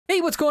Hey,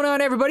 what's going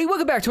on, everybody?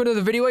 Welcome back to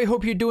another video. I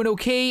hope you're doing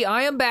okay.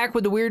 I am back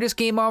with the weirdest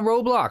game on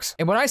Roblox.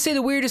 And when I say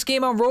the weirdest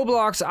game on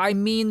Roblox, I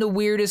mean the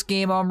weirdest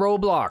game on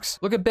Roblox.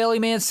 Look at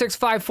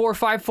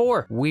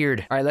Bellyman65454.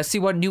 Weird. All right, let's see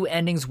what new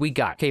endings we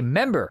got. Okay,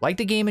 member. Like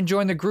the game and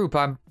join the group.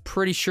 I'm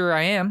pretty sure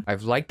I am.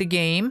 I've liked the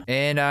game,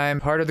 and I'm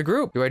part of the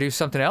group. Do I do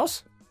something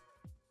else?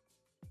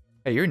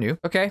 Hey, you're new.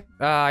 Okay.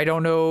 I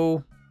don't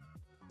know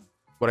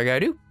what I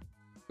gotta do.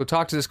 Go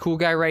talk to this cool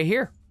guy right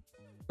here.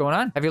 Going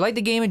on? Have you liked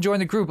the game and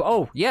joined the group?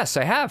 Oh, yes,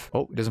 I have.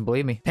 Oh, he doesn't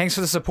believe me. Thanks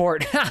for the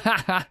support.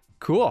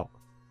 Cool.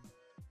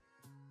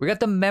 We got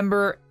the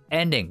member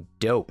ending.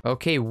 Dope.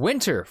 Okay,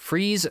 winter.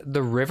 Freeze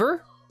the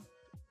river?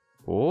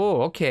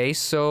 Oh, okay,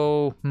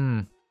 so,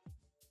 I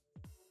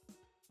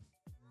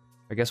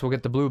guess we'll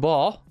get the blue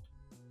ball.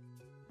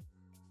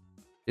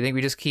 You think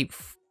we just keep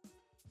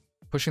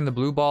pushing the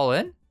blue ball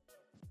in?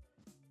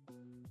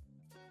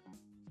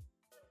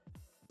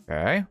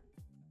 Okay.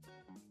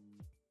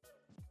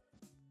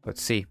 Let's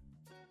see.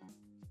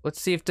 Let's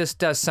see if this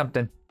does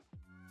something.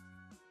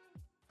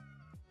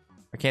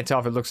 I can't tell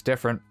if it looks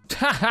different.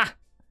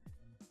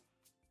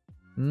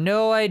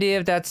 No idea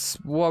if that's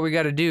what we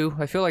gotta do.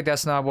 I feel like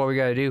that's not what we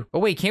gotta do. Oh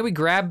wait, can't we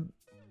grab...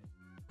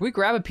 Can we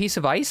grab a piece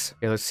of ice?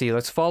 Okay, let's see.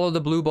 Let's follow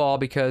the blue ball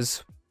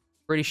because...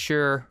 Pretty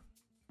sure...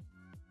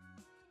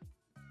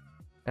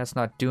 That's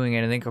not doing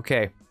anything.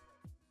 Okay.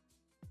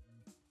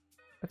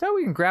 I thought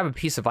we can grab a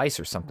piece of ice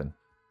or something.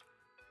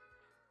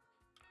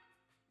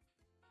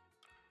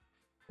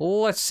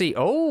 Let's see.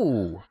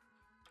 Oh,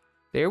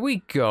 there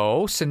we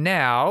go. So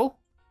now,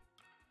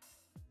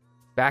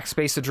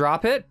 backspace to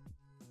drop it.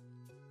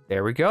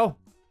 There we go.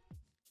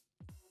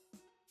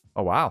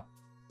 Oh, wow.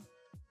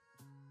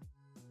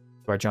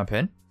 Do I jump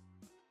in?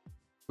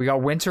 We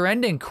got winter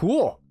ending.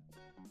 Cool.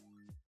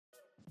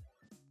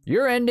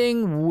 You're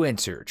ending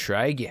winter.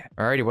 Try again.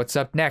 Alrighty, what's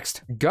up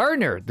next?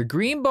 Gardener. The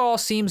green ball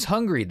seems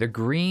hungry. The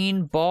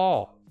green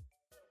ball.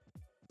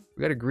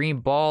 We got a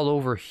green ball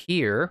over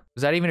here.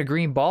 Is that even a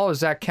green ball? Or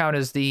does that count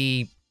as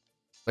the...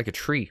 like a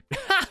tree?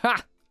 Well,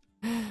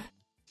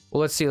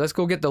 let's see. Let's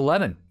go get the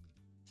lemon.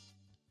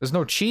 There's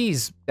no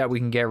cheese that we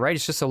can get, right?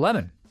 It's just a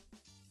lemon.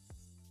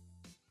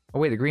 Oh,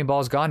 wait. The green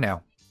ball's gone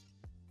now.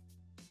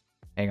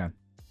 Hang on.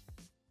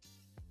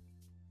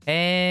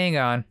 Hang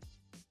on.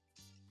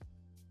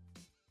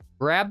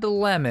 Grab the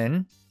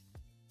lemon.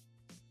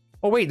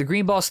 Oh, wait, the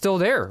green ball's still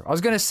there. I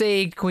was gonna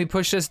say, can we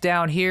push this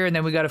down here and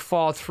then we gotta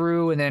fall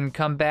through and then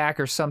come back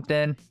or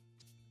something?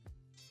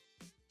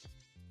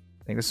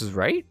 I think this is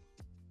right.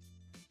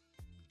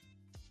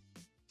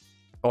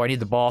 Oh, I need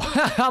the ball.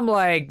 I'm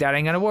like, that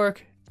ain't gonna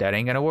work. That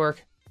ain't gonna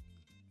work.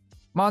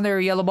 Come on there,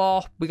 yellow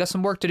ball. We got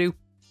some work to do.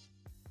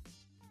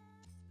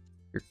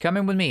 You're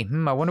coming with me.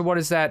 I wonder what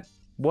is that?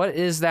 What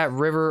is that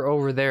river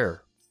over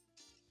there?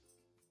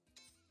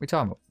 What are you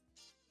talking about?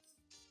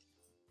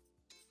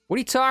 What are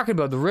you talking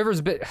about? The river's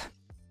a bit...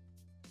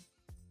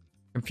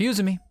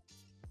 confusing me.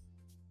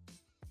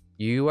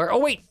 You are... Oh,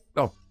 wait!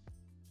 Oh.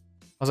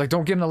 I was like,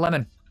 don't give him the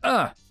lemon.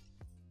 Well,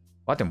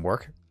 that didn't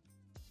work.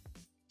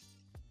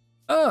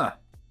 How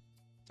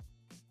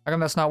come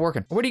that's not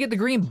working? Where do you get the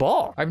green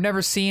ball? I've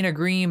never seen a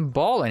green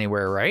ball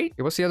anywhere, right?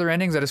 Okay, what's the other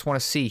endings? I just want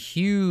to see.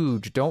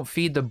 Huge. Don't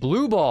feed the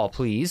blue ball,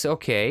 please.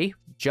 Okay.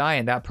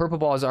 Giant. That purple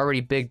ball is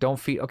already big. Don't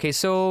feed... Okay,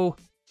 so...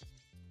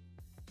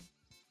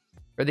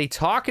 Are they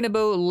talking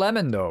about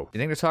lemon, though? You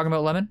think they're talking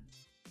about lemon?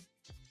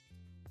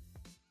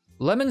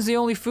 Lemon's the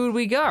only food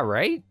we got,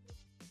 right?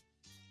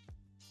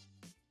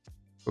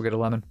 Go get a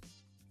lemon.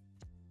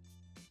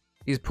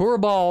 These poor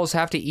balls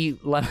have to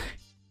eat lemon.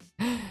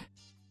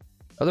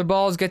 Other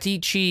balls get to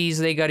eat cheese,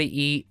 they gotta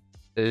eat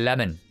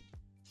lemon.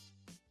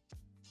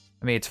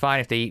 I mean, it's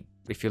fine if they eat,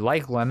 if you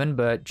like lemon,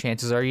 but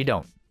chances are you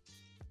don't.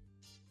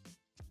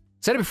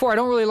 Said it before, I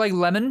don't really like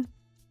lemon.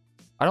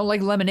 I don't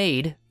like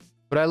lemonade.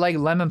 But I like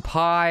lemon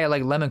pie, I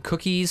like lemon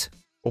cookies.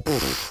 Oh,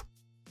 poof.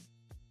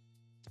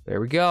 There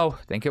we go.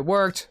 Think it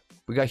worked.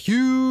 We got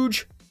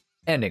huge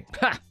ending.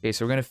 Ha! Okay,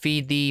 so we're gonna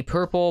feed the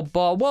purple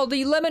ball. Well,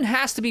 the lemon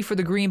has to be for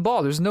the green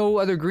ball. There's no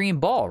other green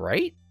ball,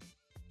 right?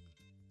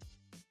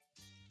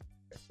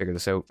 Figure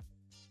this out.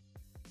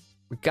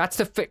 We got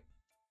to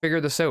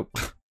figure this out.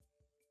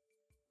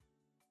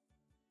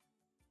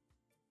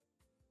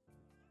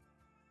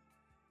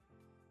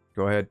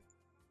 Go ahead.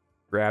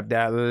 Grab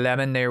that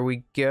lemon. There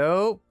we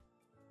go.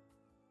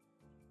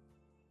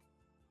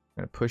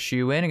 Gonna push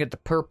you in and get the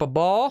purple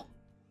ball.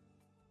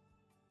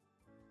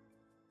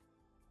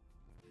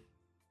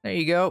 There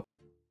you go.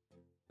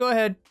 Go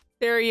ahead.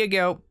 There you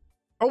go.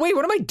 Oh, wait,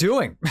 what am I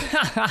doing?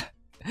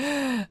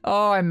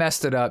 Oh, I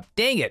messed it up.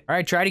 Dang it. All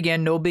right, try it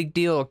again. No big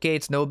deal. Okay,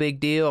 it's no big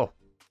deal.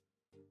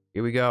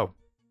 Here we go.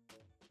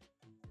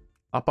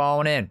 Up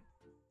on in.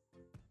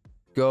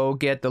 Go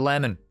get the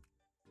lemon.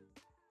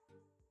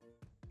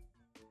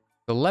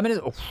 The lemon is...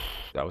 Oh,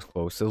 that was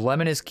close. The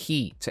lemon is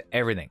key to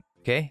everything,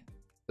 okay?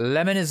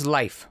 Lemon is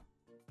life.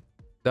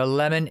 The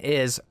lemon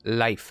is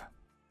life.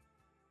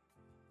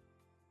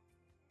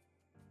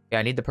 Yeah,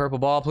 I need the purple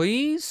ball,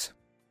 please.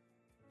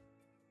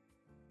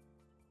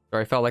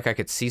 Sorry, I felt like I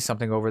could see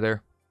something over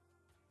there.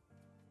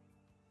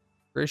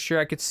 Pretty sure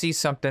I could see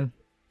something.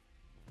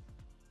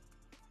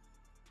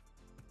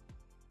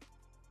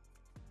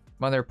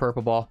 Come on there,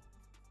 purple ball.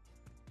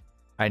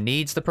 I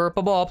needs the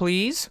purple ball,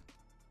 please.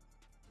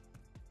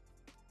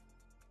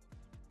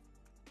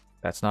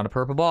 That's not a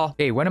purple ball.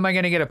 Hey, when am I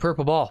gonna get a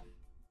purple ball?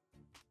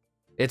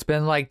 It's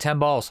been like 10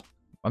 balls.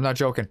 I'm not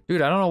joking.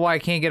 Dude, I don't know why I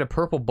can't get a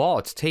purple ball.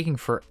 It's taking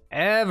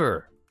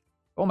forever.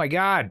 Oh my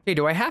god. Hey,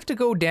 do I have to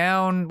go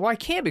down? Well, I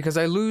can't because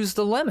I lose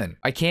the lemon.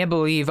 I can't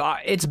believe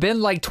it's been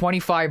like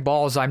 25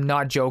 balls. I'm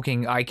not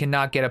joking. I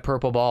cannot get a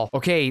purple ball.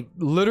 Okay,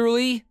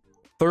 literally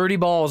 30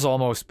 balls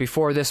almost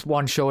before this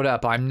one showed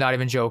up. I'm not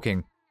even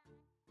joking.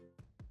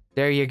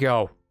 There you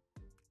go.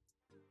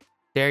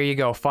 There you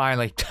go,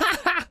 finally.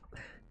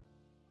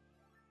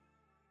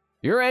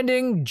 You're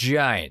ending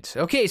giant.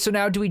 Okay, so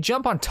now do we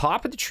jump on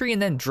top of the tree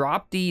and then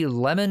drop the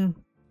lemon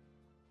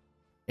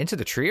into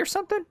the tree or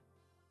something?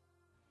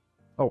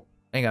 Oh,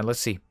 hang on,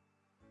 let's see.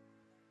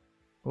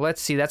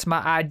 Let's see, that's my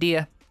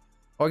idea.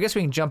 Oh, I guess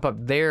we can jump up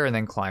there and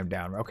then climb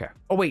down. Okay.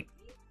 Oh, wait.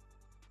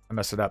 I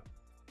messed it up.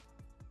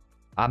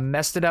 I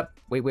messed it up.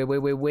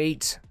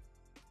 Wait.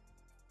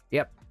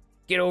 Yep.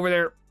 Get over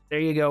there. There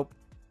you go.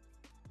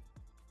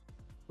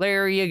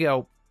 There you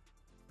go.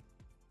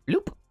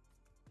 Loop.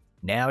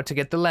 Now to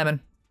get the lemon.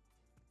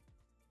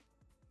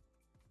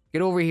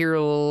 Get over here,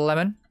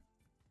 lemon.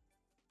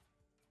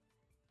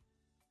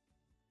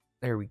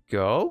 There we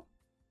go.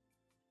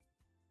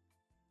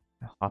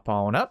 Hop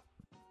on up.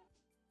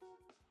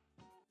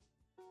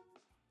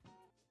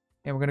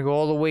 And we're gonna go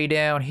all the way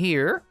down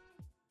here.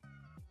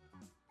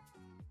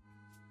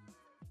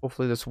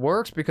 Hopefully this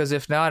works, because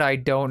if not, I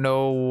don't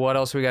know what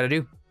else we gotta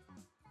do.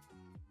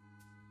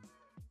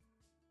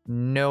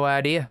 No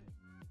idea.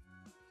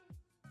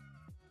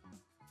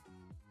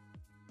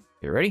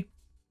 You ready?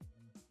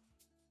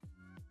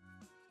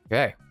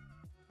 Okay.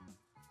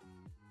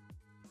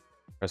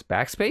 Press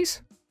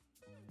backspace?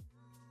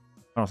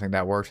 I don't think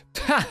that worked.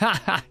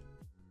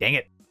 Dang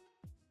it.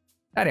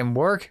 That didn't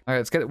work. All right,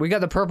 let's get it. We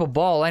got the purple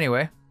ball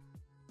anyway.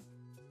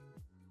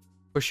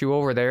 Push you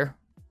over there.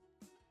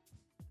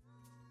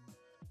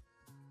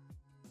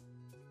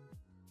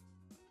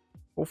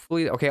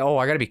 Hopefully, okay, oh,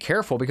 I gotta be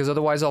careful because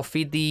otherwise I'll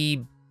feed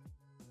the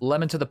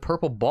lemon to the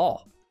purple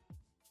ball.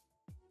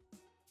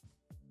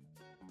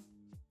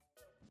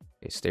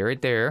 Okay, stay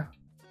right there.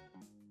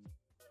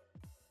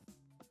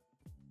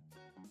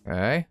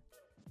 Okay.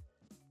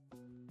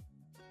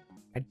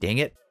 God dang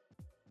it.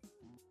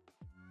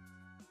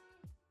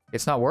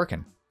 It's not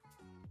working.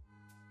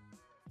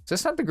 Is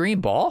this not the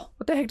green ball?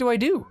 What the heck do I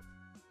do?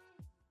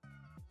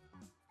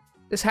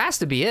 This has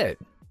to be it.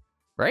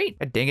 Right?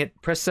 God dang it.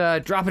 Press,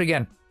 drop it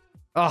again.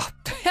 Oh,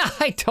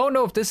 I don't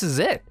know if this is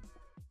it.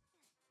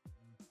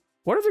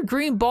 What other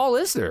green ball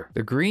is there?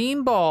 The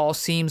green ball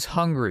seems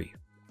hungry.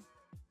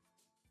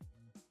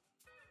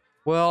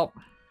 Well,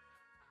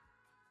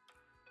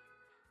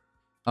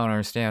 I don't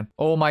understand.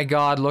 Oh my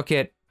god, look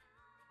at...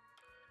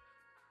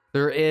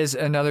 There is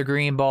another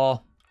green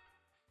ball.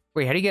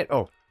 Wait, how do you get...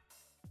 Oh.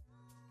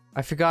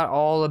 I forgot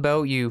all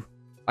about you.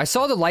 I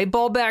saw the light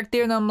bulb back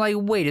there and I'm like,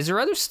 wait, is there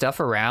other stuff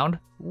around?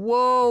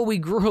 Whoa, we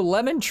grew a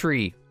lemon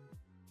tree.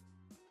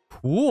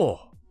 Cool.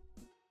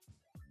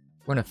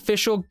 We're an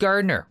official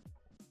gardener.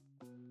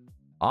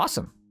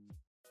 Awesome.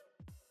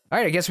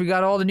 Alright, I guess we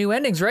got all the new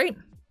endings, right?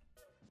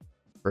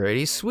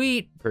 Pretty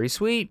sweet. Pretty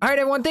sweet. Alright,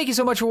 everyone, thank you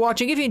so much for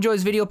watching. If you enjoyed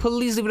this video,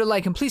 please leave it a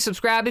like and please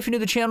subscribe if you're new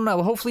to the channel, and I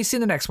will hopefully see you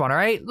in the next one,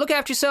 alright? Look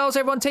after yourselves,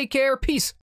 everyone. Take care. Peace.